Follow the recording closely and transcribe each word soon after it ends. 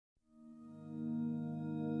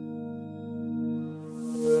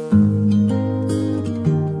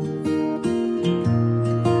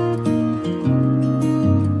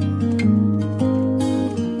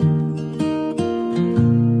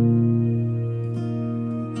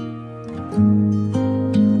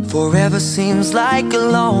Forever seems like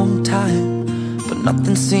a long time, but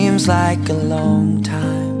nothing seems like a long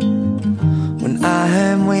time when I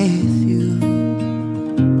am with you.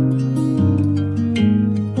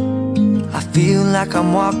 I feel like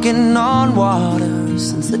I'm walking on water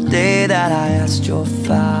since the day that I asked your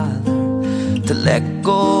father to let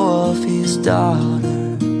go of his daughter.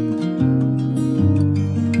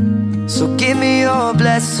 So give me your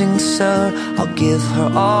blessing, sir, I'll give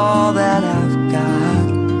her all that I've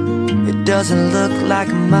got. It doesn't look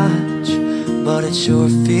like much, but it sure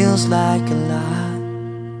feels like a lot.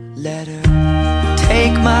 Let her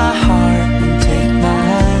take my heart and take my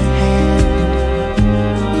hand.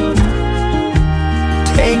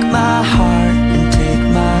 Take my heart and take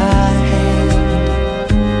my hand.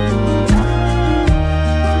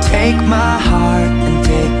 Take my heart and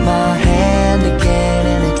take my hand again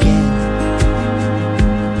and again.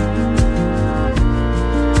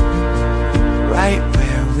 Right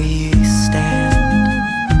where we stand.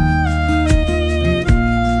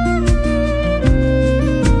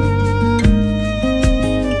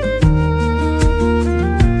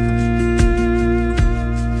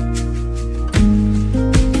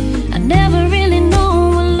 I never really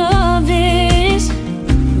know what love is,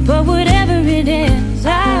 but whatever it is,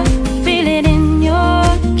 I feel it in your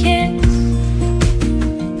kiss.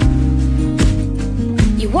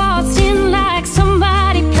 You waltzed in like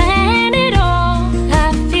somebody planned it all.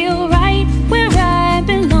 I feel right where I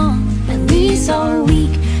belong. My knees are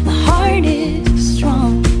weak, my heart is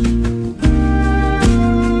strong.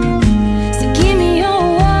 So give me your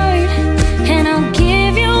word and I'll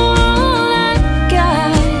give you all I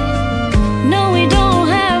got. No, we don't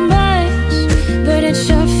have much, but it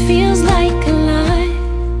sure feels like a lot.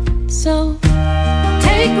 So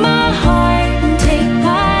take my heart and take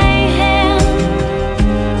my hand.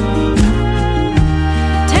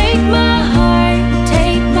 Take my heart,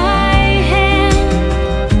 take my hand.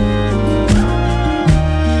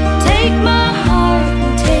 Take my heart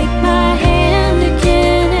and take my hand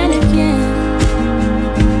again and again.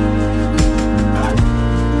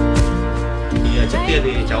 Thì trước tiên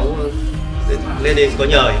thì cháu lên đây có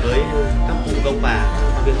nhờ với các cụ ông bà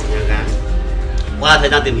các viên của nhà gái. Qua thời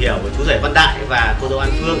gian tìm hiểu của chú rể Văn Đại và cô dâu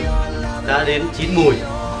An Phương đã đến chín mùi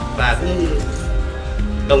và cũng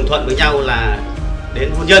đồng thuận với nhau là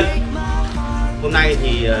đến hôn nhân. Hôm nay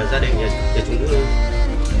thì gia đình nhà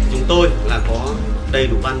chúng tôi là có đầy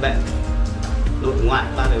đủ ban bệ nội ngoại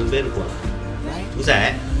ba bên của chú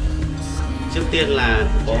rể. Trước tiên là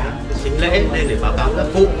có chính lễ lên để báo cáo các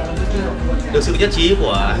cụ, được sự nhất trí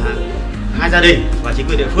của hai gia đình và chính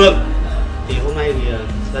quyền địa phương. Thì hôm nay thì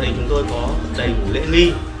gia đình chúng tôi có đầy đủ lễ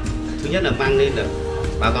nghi. Thứ nhất là mang lên là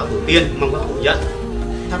báo cáo tổ tiên, mong các cụ nhận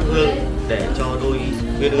thắp hương để cho đôi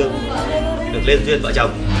uyên ương được lên duyên vợ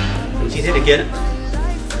chồng.ผมxin hết ý kiến ạ.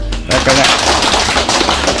 Cảm ơn.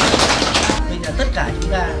 Bây giờ tất cả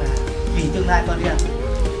chúng ta là vì tương lai con em,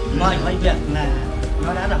 mọi việc là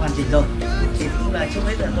nó đã là hoàn chỉnh rồi. Thì cũng là trước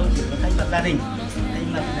hết là tôi chỉ có thay mặt gia đình, thay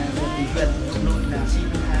mặt là ủy quyền ông nội là xin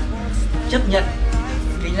chấp nhận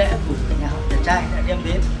cái lễ của nhà họ nhà trai đã đem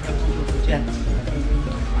đến trong khu vực cổ truyền.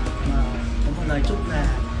 Có một lời chúc là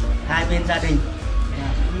hai bên gia đình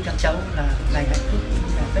cũng như các cháu là ngày hạnh phúc, cũng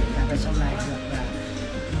như là tất cả về sau này được là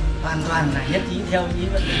hoàn toàn là nhất trí theo ý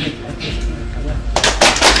vận của mình. Cảm ơn.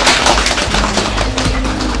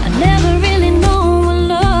 I never really know what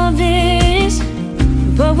love is,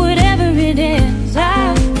 but whatever it is,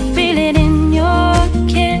 I feel it in your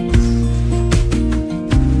kiss.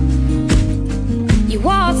 You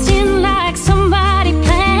waltzed in like somebody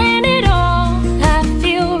planned it all. I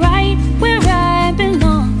feel right where I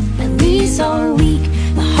belong. My knees are weak,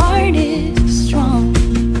 my heart is strong.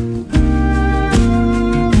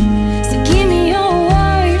 So give me your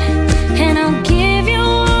word and I'll give you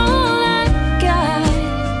all I got.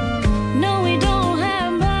 No, we don't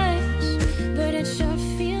have much, but it sure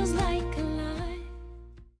feels like a lot.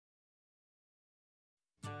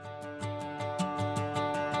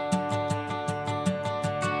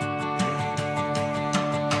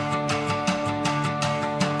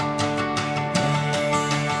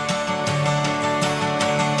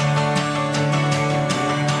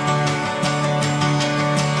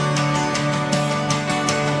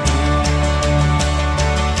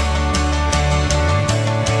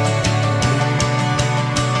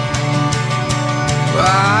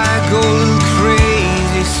 I go a little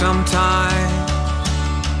crazy sometimes.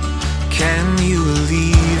 Can you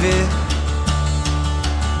believe it?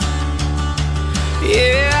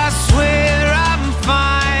 Yeah, I swear I'm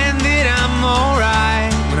fine, that I'm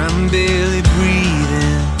alright, but I'm barely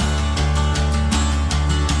breathing.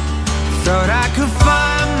 Thought I could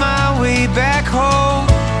find my way way back home,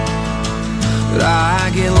 but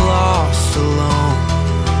I get lost alone.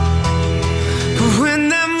 But when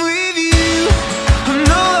I'm with you, I'm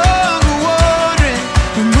no longer wandering.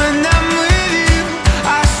 And when I'm with you,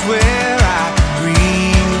 I swear I can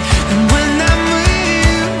breathe. And when I'm with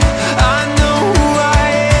you, I know who I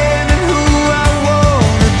am and who I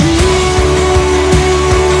wanna be.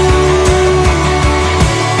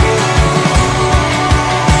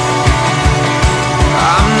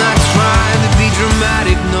 I'm not trying to be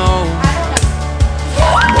dramatic, no.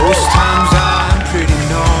 Most times I'm pretty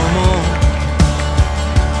normal.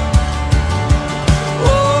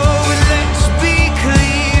 Oh, but let's be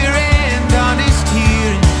clear and honest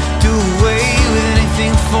here and do away with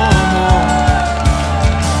anything formal.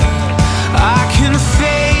 I can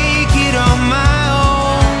fake it on my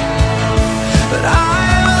own, but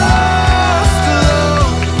I'm lost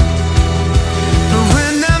alone. But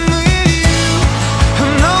when I'm with you,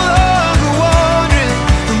 I'm no longer wandering.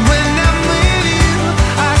 And when I'm with you,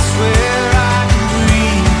 I swear I can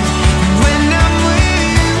breathe. And when I'm with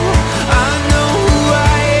you, I know who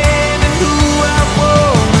I am and who I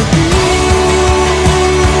wanna be.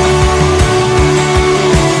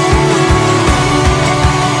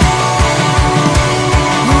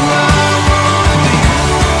 Who I wanna be.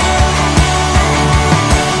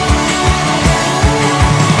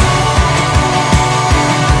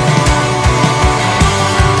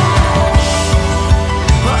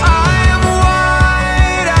 I am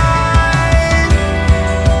wide-eyed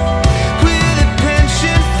with a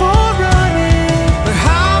penchant for running. But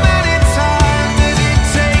how many times does it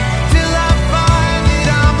take till I find that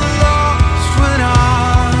I'm lost when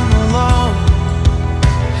I'm alone?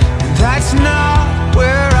 And that's not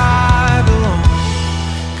where I belong.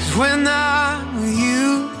 'Cause when I'm with you,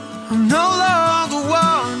 I'm no longer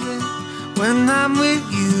wandering. When I'm with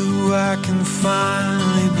you, I can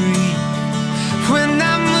finally breathe. When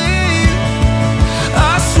I'm with you,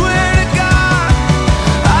 I swear to God,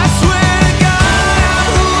 I swear to God, I'm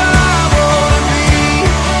who I wanna be.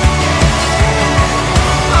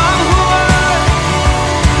 I'm who I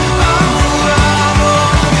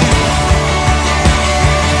wanna be.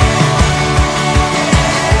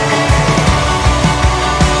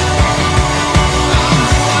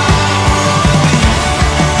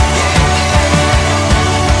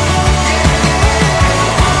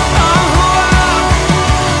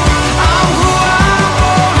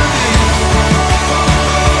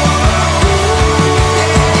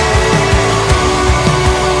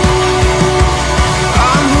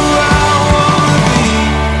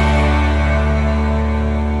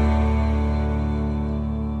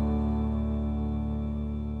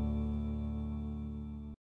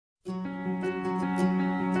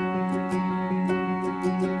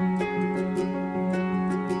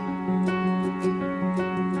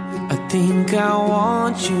 I think I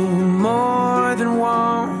want you more than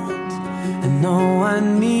want. I know I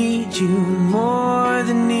need you more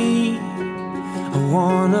than need. I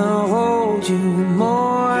wanna hold you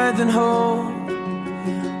more than hold.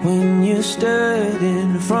 When you stood in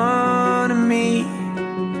front of me,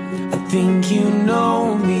 I think you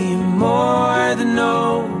know me more than know.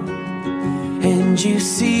 And you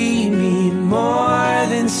see me more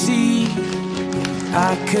than see.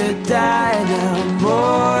 I could die now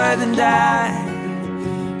more than die.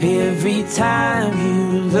 Every time you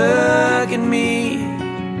look at me.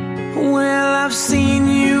 Well, I've seen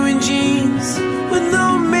you in jeans with no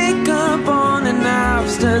makeup on, and I've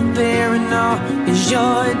stood there and all is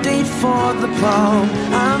your date for the prom.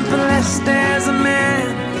 I'm blessed as a man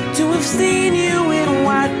to have seen you in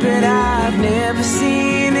white, but I've never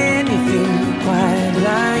seen anything quite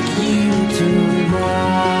like you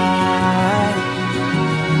tonight.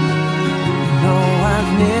 No,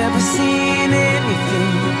 I've never seen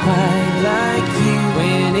anything quite like you.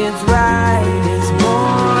 When it's right, it's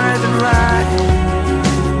more than right.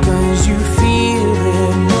 'Cause you feel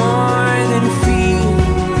it more than feel.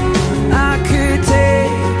 I could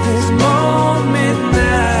take this moment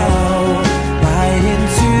now, right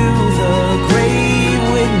into the grave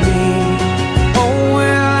with me. Oh,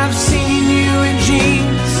 well, I've seen you in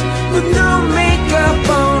jeans with no makeup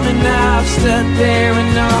on, and I've stood there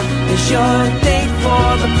and all is your date for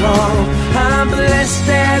the prom. I'm blessed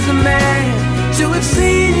as a man to have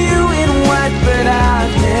seen you in white, but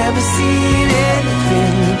I've never seen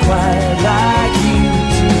anything quite like you.